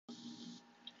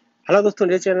Hello दोस्तों,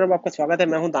 मेरे channel में आपका स्वागत है।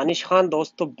 मैं हूं दानिश खान।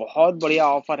 दोस्तों, बहुत बढ़िया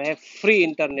ऑफर है फ्री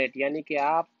इंटरनेट, यानी कि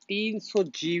आप 300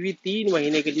 जीबी 3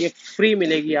 महीने के लिए फ्री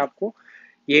मिलेगी आपको।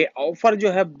 ये ऑफर जो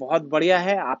है बहुत बढ़िया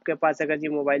है। आपके पास अगर ये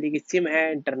मोबाइल की सिम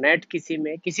है, इंटरनेट की सिम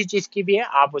है, किसी चीज की भी है,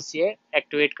 आप उससे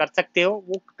एक्टिवेट कर सकते हो।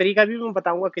 वो तरीका भी मैं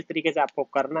बताऊंगा किस तरीके से आपको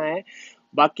करना है।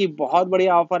 बाकी बहुत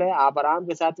बढ़िया ऑफर है, आप आराम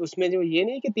के साथ उसमें जो ये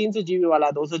नहीं कि 300 जीबी वाला,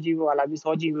 200 जीबी वाला भी,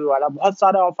 100 जीबी वाला, बहुत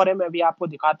सारे ऑफर है। मैं भी आपको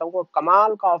दिखाता हूँ,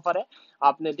 कमाल का ऑफर है।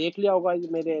 आपने देख लिया होगा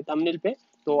मेरे थंबनेल पे।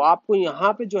 तो आपको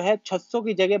यहाँ पे जो है 600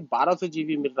 की जगह 1200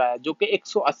 जीबी मिल रहा है, जो कि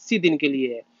 180 दिन के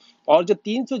लिए है। और जो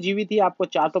 300 जीबी थी आपको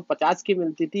 450 की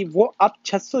मिलती थी, वो अब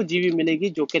 600 जीबी मिलेगी,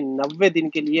 जो कि 90 दिन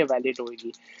के लिए वैलिड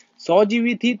होगी। 100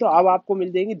 जीबी थी तो अब आपको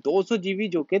मिल जाएगी 200 जीबी,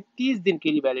 जो कि 30 दिन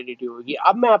की वैलिडिटी होगी।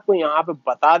 अब मैं आपको यहाँ पे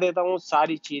बता देता हूँ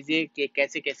सारी चीजें कि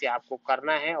कैसे कैसे आपको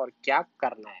करना है और क्या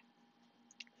करना है।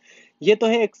 ये तो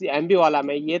है एक एमबी वाला।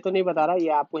 में ये तो नहीं बता रहा, ये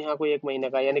आपको यहाँ कोई 1 महीने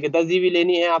का, यानी कि 10 जीबी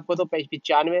लेनी है आपको तो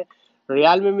 95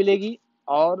 रियाल में मिलेगी,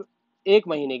 और 1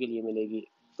 महीने के लिए मिलेगी।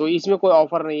 तो इसमें कोई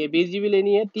ऑफर नहीं है। 20 जीबी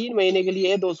लेनी है 3 महीने के लिए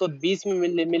है, 220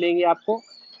 में मिलेंगी आपको।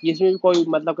 इसमें भी कोई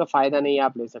मतलब का फायदा नहीं है,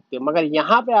 आप ले सकते हो। मगर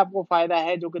यहाँ पे आपको फायदा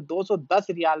है जो कि 210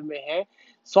 रियाल में है।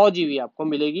 100 जीबी आपको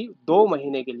मिलेगी 2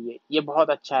 महीने के लिए। ये बहुत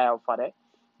अच्छा है, ऑफर है।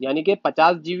 यानी कि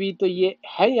 50 जीबी तो ये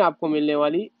है ही आपको मिलने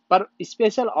वाली, पर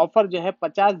स्पेशल ऑफर जो है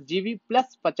 50 GB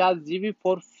plus 50 GB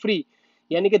for free,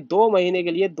 यानी कि 2 महीने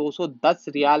के लिए 210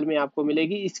 रियाल में आपको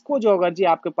मिलेगी। इसको जो अगर जी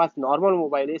आपके पास नॉर्मल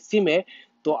मोबाइल है, सिम है,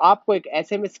 तो आपको एक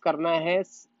एसएमएस करना है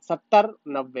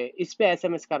 7090। इस पे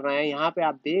एसएमएस करना है। यहाँ पे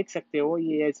आप देख सकते हो,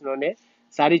 ये इन्होंने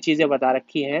सारी चीजें बता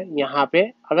रखी हैं यहाँ पे।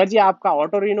 अगर जी आपका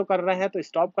ऑटो रिनो कर रहा है तो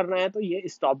स्टॉप करना है, तो ये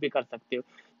स्टॉप भी कर सकते हो।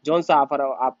 जौन सा ऑफर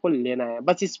आपको लेना है,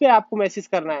 बस इस पे आपको मैसेज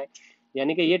करना है।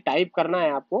 यानी कि ये टाइप करना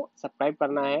है, आपको सब्सक्राइब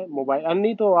करना है मोबाइल।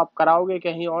 नहीं तो आप कराओगे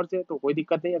कहीं और से तो कोई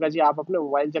दिक्कत नहीं। अगर जी आप अपने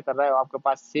मोबाइल से कर रहे हो, आपके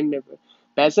पास सिम में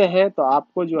पैसे हैं, तो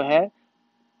आपको जो है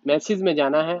मैसेज में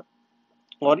जाना है,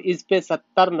 और इस पे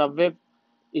 7090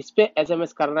 इस पे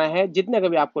एसएमएस करना है। जितने का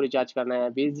भी आपको रिचार्ज करना है,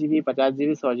 20 जीबी, 50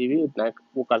 जीबी, 100 जीबी, उतना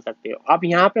वो कर सकते हो। अब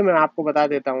यहाँ पे मैं आपको बता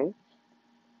देता हूँ,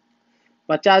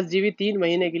 50 जीबी 3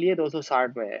 महीने के लिए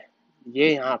 260 में है। ये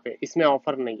यहाँ पे इसमें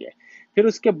ऑफर नहीं है। फिर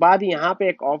उसके बाद यहाँ पे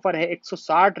एक ऑफर है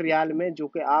 160 रियाल में, जो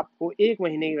कि आपको 1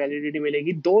 महीने की वैलिडिटी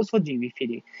मिलेगी, 200 जीबी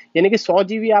फ्री। यानी कि 100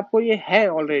 जीबी आपको ये है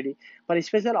ऑलरेडी, पर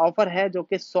स्पेशल ऑफर है जो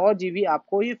कि 100 जीबी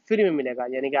आपको ये फ्री में मिलेगा।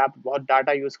 यानी कि आप बहुत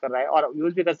डाटा यूज कर रहे हैं और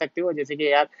यूज भी कर सकते हो। जैसे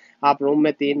कि यार, आप रूम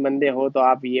में 3 बंदे हो तो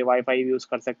आप ये वाईफाई यूज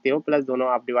कर सकते हो, प्लस दोनों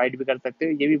आप डिवाइड भी कर सकते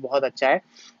हो। ये भी बहुत अच्छा है।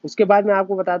 उसके बाद मैं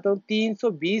आपको बताता हूँ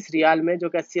 320 रियाल में, जो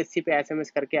कि 80-80 पे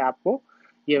एसएमएस करके आपको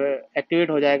ये एक्टिवेट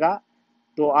हो जाएगा।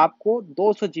 तो आपको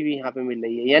 200 जीबी यहाँ पे मिल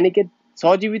रही है। यानी कि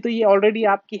 100 जीबी तो ये ऑलरेडी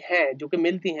आपकी है, जो कि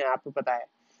मिलती हैं, आपको पता है।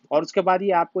 और उसके बाद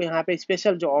ये आपको यहाँ पे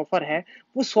स्पेशल जो ऑफर है,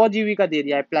 वो 100 जीबी का दे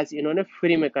दिया है, प्लस इन्होंने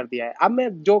फ्री में कर दिया है। अब मैं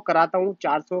जो कराता हूँ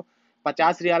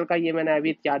 450 रियाल का, ये मैंने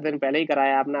अभी 4 दिन पहले ही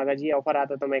कराया अपना। अगर ये ऑफर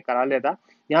आता तो मैं करा लेता।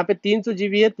 यहाँ पे 300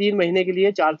 जीबी है 3 महीने के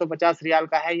लिए, 450 रियाल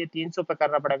का है। ये 300 पे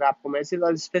करना पड़ेगा आपको मैसेज,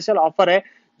 और स्पेशल ऑफर है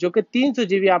जो कि 300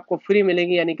 जीबी आपको फ्री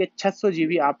मिलेगी, यानी कि 600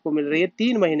 जीबी आपको मिल रही है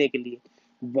 3 महीने के लिए।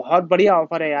 बहुत बढ़िया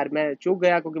ऑफर है यार। मैं चूक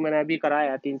गया क्योंकि मैंने अभी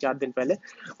कराया 3-4 दिन पहले।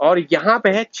 और यहाँ पे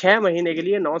है 6 महीने के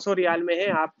लिए 900 रियाल में है।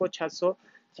 आपको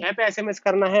 6 पे एसएमएस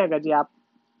करना है। अगर जी आप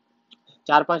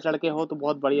 4-5 लड़के हो तो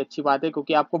बहुत बड़ी अच्छी बात है,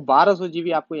 क्योंकि आपको 1200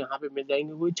 जीबी आपको यहाँ पे मिल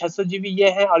जाएंगे। वही 600 जीबी ये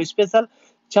है, और स्पेशल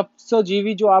 600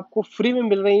 जीबी जो आपको फ्री में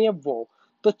मिल रही है वो।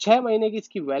 तो 6 महीने की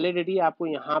इसकी वैलिडिटी आपको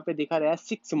यहाँ पे दिखा रहा है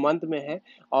 6 मंथ में है,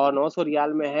 और 900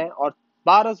 रियाल में है, और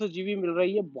 1200 जीबी मिल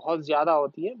रही है। बहुत ज्यादा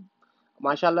होती है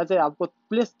माशाल्लाह से। आपको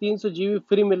प्लस 300 जीबी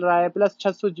फ्री मिल रहा है, प्लस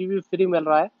 600 जीबी फ्री मिल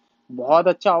रहा है। बहुत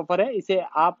अच्छा ऑफर है। इसे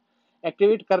आप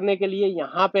एक्टिवेट करने के लिए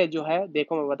यहाँ पे जो है,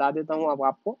 देखो मैं बता देता हूँ अब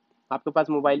आपको। आपके पास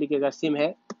मोबाइल की अगर सिम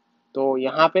है, तो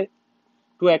यहाँ पे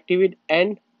to activate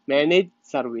and manage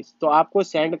service, तो आपको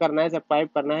सेंड करना है, सब्सक्राइब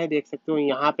करना है। देख सकते हो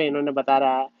यहाँ पे इन्होंने बता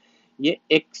रहा है, ये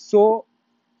 100,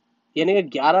 यानी कि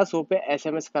 1100 पे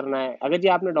एसएमएस करना है। अगर जी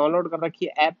आपने डाउनलोड कर रखी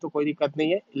है ऐप तो कोई दिक्कत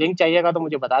नहीं है। लिंक चाहिएगा तो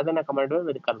मुझे बता देना कमेंट में,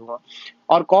 मैं कर दूंगा।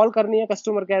 और कॉल करनी है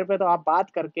कस्टमर केयर पे, तो आप बात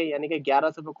करके, यानी कि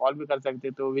 1100 पे कॉल भी कर सकते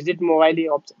हो। तो विजिट मोबाइल ही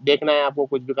ऑप्शन देखना है आपको,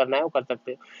 कुछ भी करना है वो कर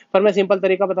सकते हो। पर मैं सिंपल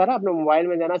तरीका बता रहा, अपने मोबाइल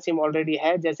में जाना, सिम ऑलरेडी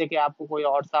है, जैसे कि आपको कोई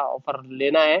और सा ऑफर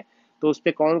लेना है तो उस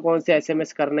पर कौन कौन से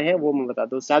एसएमएस करने हैं वो मैं बता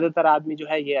दूँ। ज्यादातर आदमी जो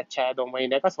है, ये अच्छा है, 2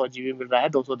 महीने का 100 जीबी मिल रहा है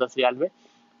 210 रियाल में,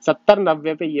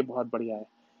 7090 पे। ये बहुत बढ़िया है।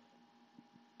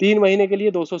 3 महीने के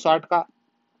लिए 260 का,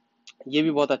 ये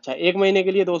भी बहुत अच्छा है। 1 महीने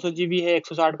के लिए 200 जीबी है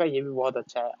 160 का, ये भी बहुत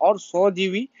अच्छा है। और 100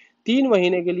 जीबी 3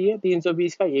 महीने के लिए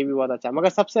 320 का, ये भी बहुत अच्छा है। मगर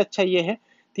सबसे अच्छा ये है,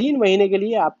 3 महीने के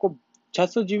लिए आपको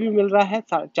 600 जीबी मिल रहा है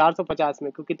 450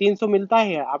 में, क्योंकि 300 मिलता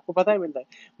है, आपको पता है मिलता है।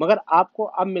 मगर आपको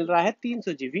अब मिल रहा है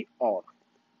 300 जीबी और,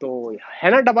 तो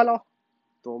है ना डबल ऑफ।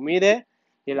 तो उम्मीद है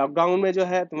ये लॉकडाउन में जो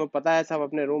है तुम्हें पता है सब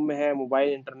अपने रूम में है, मोबाइल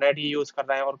इंटरनेट ही यूज कर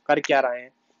रहे हैं और कर क्या रहे हैं।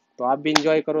 तो आप भी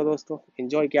इंजॉय करो दोस्तों,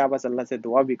 इंजॉय क्या, बस अल्लाह से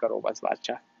दुआ भी करो बस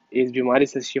बादशाह, इस बीमारी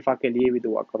से शिफा के लिए भी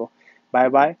दुआ करो। Bye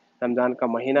bye. रमजान का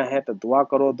महीना है तो दुआ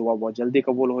करो, दुआ बहुत जल्दी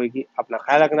कबूल होगी। अपना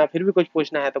ख्याल रखना, फिर भी कुछ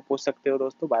पूछना है तो पूछ सकते हो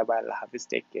दोस्तों। बाय बाय, अल्लाह हाफिज,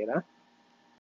 टेक केयर।